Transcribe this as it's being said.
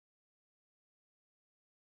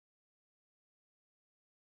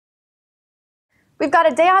We've got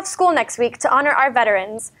a day off school next week to honor our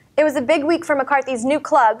veterans. It was a big week for McCarthy's new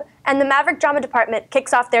club, and the Maverick Drama Department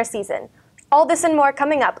kicks off their season. All this and more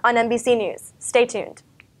coming up on MBC News. Stay tuned.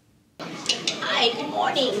 Hi, good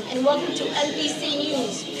morning, and welcome to MBC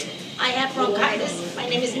News. I have bronchitis. My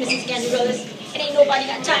name is Mrs. Ganderellis, and ain't nobody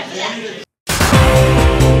got time for that.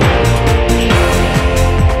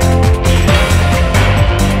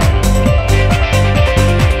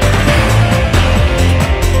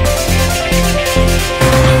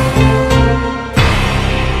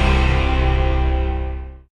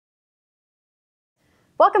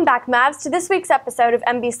 Welcome back, Mavs, to this week's episode of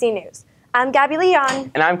MBC News. I'm Gabby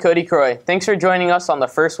Leon. And I'm Cody Croy. Thanks for joining us on the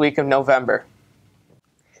first week of November.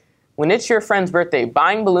 When it's your friend's birthday,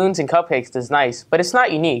 buying balloons and cupcakes is nice, but it's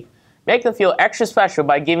not unique. Make them feel extra special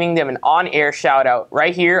by giving them an on-air shout-out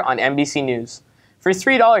right here on MBC News. For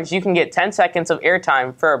 $3, you can get 10 seconds of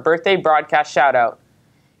airtime for a birthday broadcast shout-out.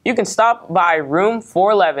 You can stop by room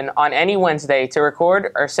 411 on any Wednesday to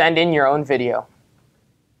record or send in your own video.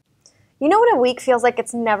 You know when a week feels like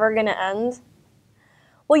it's never going to end?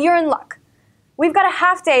 Well, you're in luck. We've got a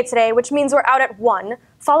half day today, which means we're out at 1,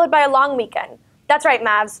 followed by a long weekend. That's right,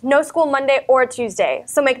 Mavs. No school Monday or Tuesday,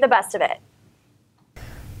 so make the best of it.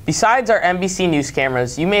 Besides our MBC News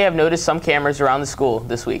cameras, you may have noticed some cameras around the school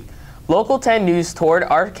this week. Local 10 News toured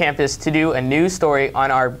our campus to do a news story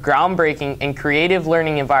on our groundbreaking and creative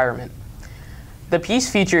learning environment. The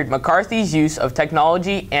piece featured McCarthy's use of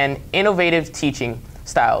technology and innovative teaching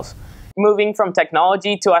styles. Moving from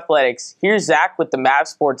technology to athletics, here's Zach with the Mavs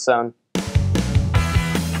Sports Zone.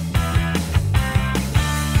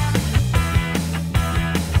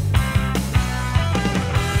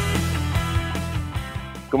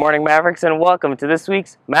 Good morning, Mavericks, and welcome to this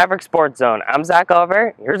week's Maverick Sports Zone. I'm Zach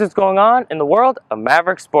Oliver. Here's what's going on in the world of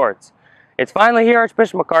Maverick sports. It's finally here,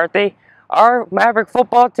 Archbishop McCarthy. Our Maverick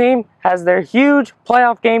football team has their huge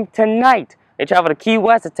playoff game tonight. They travel to Key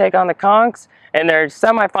West to take on the Conchs in their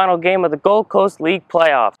semifinal game of the Gold Coast League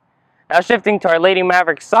playoffs. Now shifting to our Lady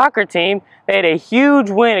Maverick soccer team, they had a huge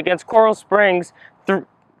win against Coral Springs in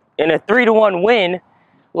a 3-1 win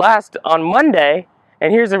last on Monday.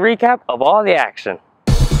 And here's a recap of all the action.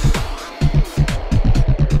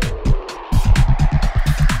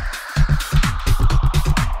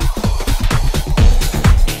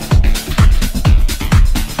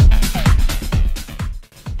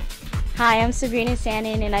 Hi, I'm Sabrina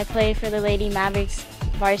Sannon and I play for the Lady Mavericks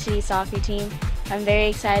varsity soccer team. I'm very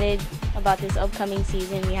excited about this upcoming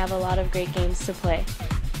season. We have a lot of great games to play.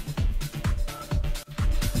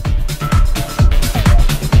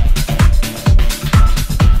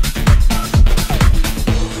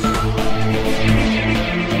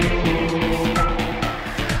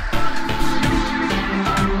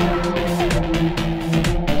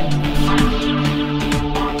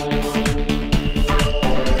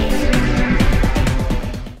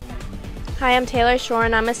 Hi, I'm Taylor Shore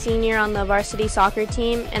and I'm a senior on the varsity soccer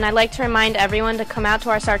team, and I'd like to remind everyone to come out to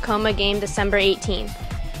our Sarcoma game December 18th.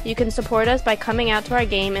 You can support us by coming out to our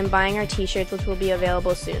game and buying our t-shirts, which will be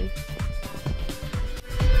available soon.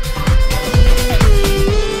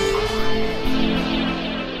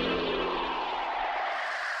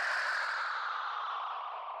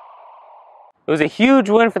 It was a huge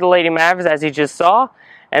win for the Lady Mavericks, as you just saw,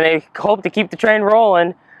 and they hope to keep the train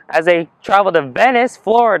rolling as they travel to Venice,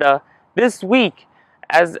 Florida this week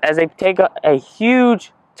as they take a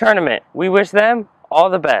huge tournament. We wish them all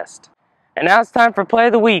the best. And now it's time for Play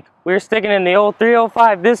of the Week. We're sticking in the old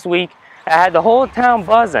 305 this week. I had the whole town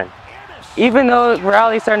buzzing. Even though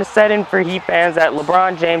reality's starting to set in for Heat fans that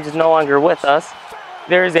LeBron James is no longer with us,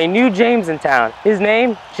 there is a new James in town. His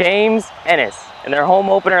name, James Ennis. In their home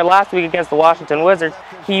opener last week against the Washington Wizards,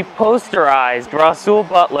 he posterized Rasul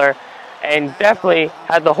Butler and definitely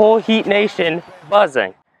had the whole Heat Nation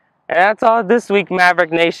buzzing. And that's all this week,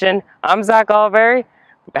 Maverick Nation. I'm Zach Oliveri,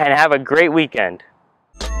 and have a great weekend.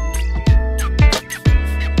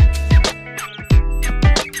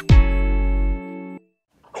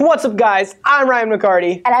 What's up, guys? I'm Ryan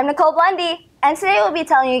McCarty. And I'm Nicole Blundy. And today we'll be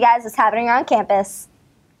telling you guys what's happening around campus.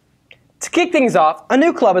 To kick things off, a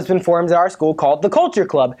new club has been formed at our school called the Culture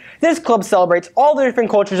Club. This club celebrates all the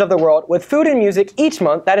different cultures of the world with food and music each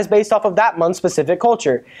month that is based off of that month's specific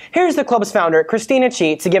culture. Here's the club's founder, Christina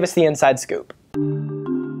Chi, to give us the inside scoop.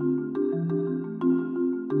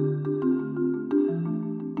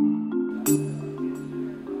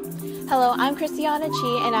 Hello, I'm Christiana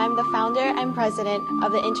Chi and I'm the founder and president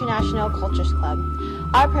of the International Cultures Club.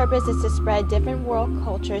 Our purpose is to spread different world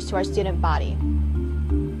cultures to our student body.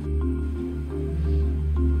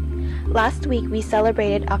 Last week we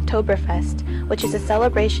celebrated Oktoberfest, which is a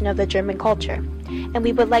celebration of the German culture, and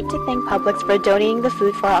we would like to thank Publix for donating the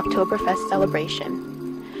food for our Oktoberfest celebration.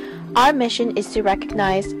 Our mission is to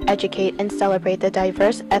recognize, educate, and celebrate the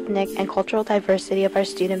diverse ethnic and cultural diversity of our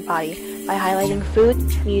student body by highlighting food,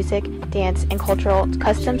 music, dance, and cultural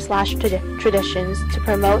customs/traditions to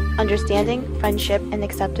promote understanding, friendship, and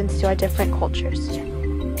acceptance to our different cultures.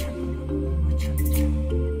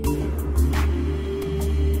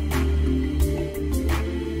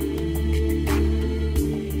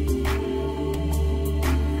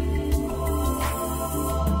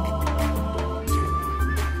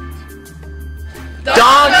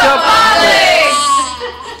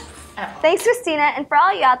 Thanks, Christina, and for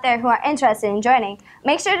all you out there who are interested in joining,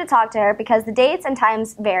 make sure to talk to her because the dates and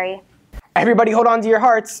times vary. Everybody hold on to your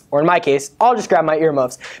hearts, or in my case, I'll just grab my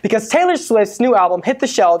earmuffs, because Taylor Swift's new album hit the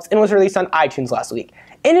shelves and was released on iTunes last week.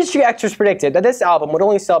 Industry experts predicted that this album would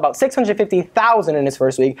only sell about 650,000 in its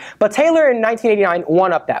first week, but Taylor in 1989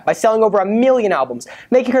 one-upped that by selling over 1 million albums,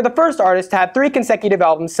 making her the first artist to have 3 consecutive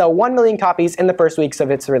albums sell 1 million copies in the first weeks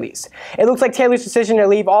of its release. It looks like Taylor's decision to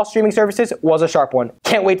leave all streaming services was a sharp one.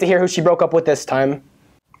 Can't wait to hear who she broke up with this time.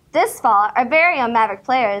 This fall, our very own Maverick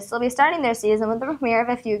players will be starting their season with the premiere of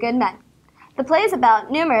A Few Good Men. The play is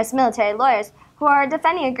about numerous military lawyers who are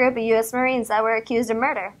defending a group of U.S. Marines that were accused of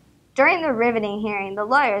murder. During the riveting hearing, the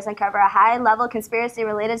lawyers uncover a high-level conspiracy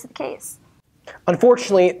related to the case.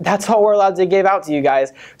 Unfortunately, that's all we're allowed to give out to you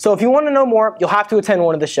guys, so if you want to know more, you'll have to attend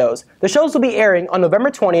one of the shows. The shows will be airing on November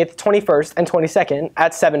 20th, 21st, and 22nd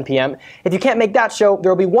at 7 p.m. If you can't make that show, there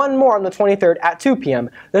will be one more on the 23rd at 2 p.m.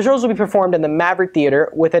 The shows will be performed in the Maverick Theater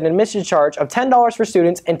with an admission charge of $10 for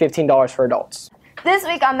students and $15 for adults. This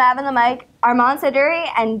week on Mav and the Mic, Armand Saduri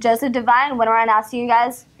and Joseph Devine went around asking you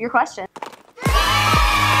guys your questions.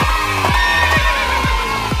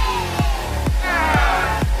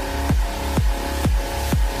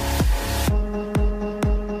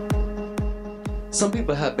 Some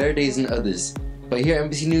people have better days than others, but here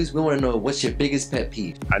at MBC News, we want to know what's your biggest pet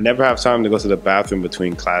peeve. I never have time to go to the bathroom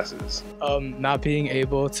between classes. Not being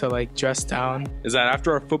able to dress down. Is that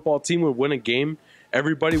after our football team would win a game,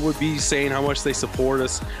 everybody would be saying how much they support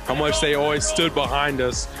us, how much they always stood behind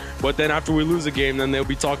us, but then after we lose a game, then they'll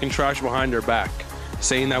be talking trash behind our back,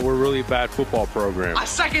 saying that we're really a bad football program. I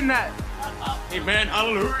second that. Amen,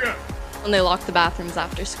 hallelujah. When they lock the bathrooms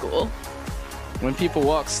after school. When people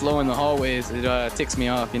walk slow in the hallways, it ticks me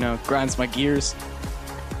off, grinds my gears.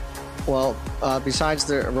 Well, besides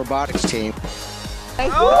the robotics team.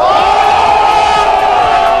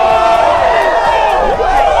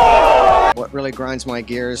 What really grinds my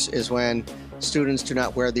gears is when students do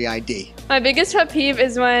not wear the ID. My biggest pet peeve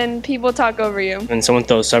is when people talk over you. When someone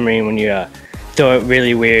throws submarine, when you throw it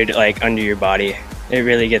really weird, under your body, it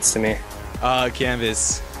really gets to me.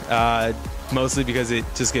 Canvas. Mostly because it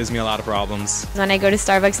just gives me a lot of problems. When I go to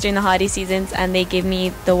Starbucks during the holiday seasons and they give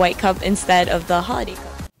me the white cup instead of the holiday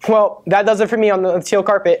cup. Well, that does it for me on the teal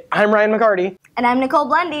carpet. I'm Ryan McCarty. And I'm Nicole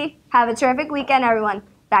Blendy. Have a terrific weekend, everyone.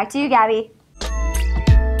 Back to you, Gabby.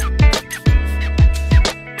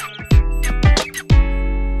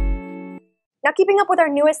 Now, keeping up with our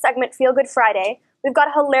newest segment, Feel Good Friday, we've got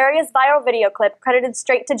a hilarious viral video clip credited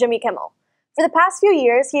straight to Jimmy Kimmel. For the past few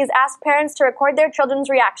years, he has asked parents to record their children's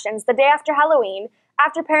reactions the day after Halloween,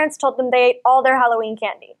 after parents told them they ate all their Halloween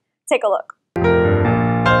candy. Take a look.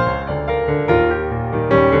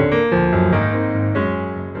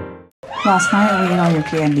 Last night I ate all your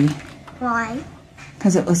candy. Why?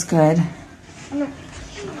 Because it was good. You ruined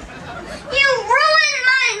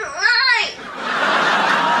my life!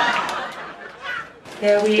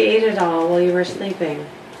 Yeah, we ate it all while you were sleeping.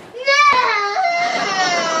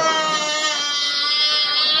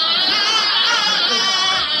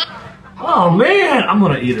 Oh man, I'm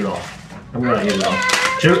gonna eat it all.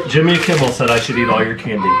 Jimmy Kimmel said I should eat all your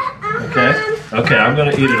candy. Okay? Okay, I'm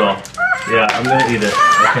gonna eat it all. Yeah, I'm gonna eat it.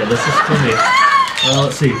 Okay, this is for me.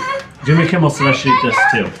 Let's see. Jimmy Kimmel said I should eat this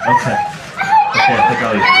too. Okay. Okay, I think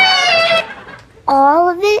I'll eat it. All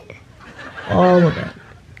of it? All of it.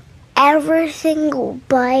 Every single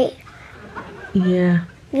bite? Yeah.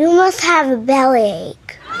 You must have a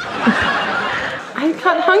bellyache. I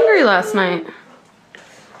got hungry last night.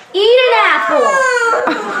 Eat an apple!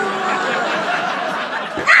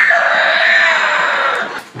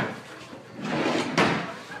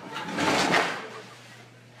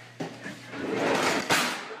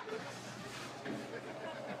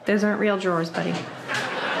 Those aren't real drawers, buddy.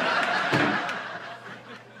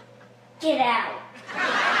 Get out.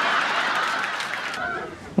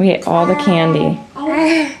 We ate all the candy.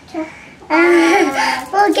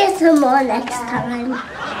 We'll get some more next time.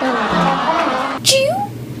 Chew.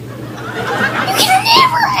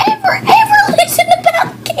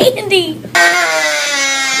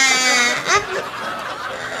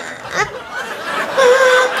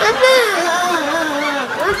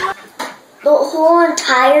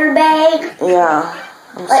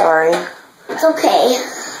 sorry. It's okay.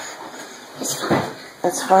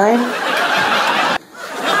 It's fine.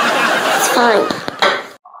 It's fine.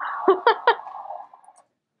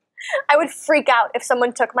 I would freak out if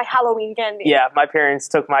someone took my Halloween candy. Yeah, if my parents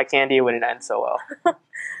took my candy, it wouldn't end so well.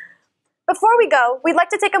 Before we go, we'd like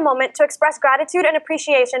to take a moment to express gratitude and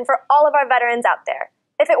appreciation for all of our veterans out there.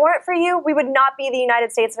 If it weren't for you, we would not be the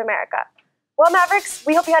United States of America. Well, Mavericks,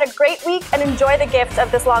 we hope you had a great week and enjoy the gift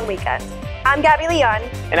of this long weekend. I'm Gabby Leon.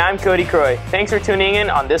 And I'm Cody Croy. Thanks for tuning in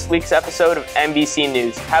on this week's episode of MBC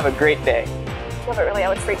News. Have a great day. No, but really, I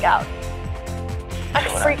would freak out. I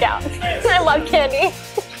would freak out. I love candy.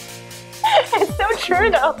 It's so true,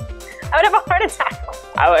 though. I would have a heart attack.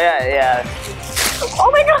 Yeah.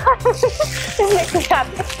 Oh my god! This makes me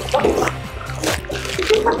happy.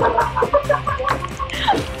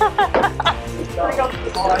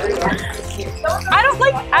 I don't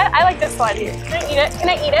like. I like this one. Can I eat it? Can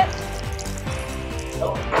I eat it?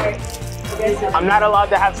 I'm not allowed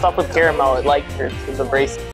to have stuff with caramel. It like the bracelet.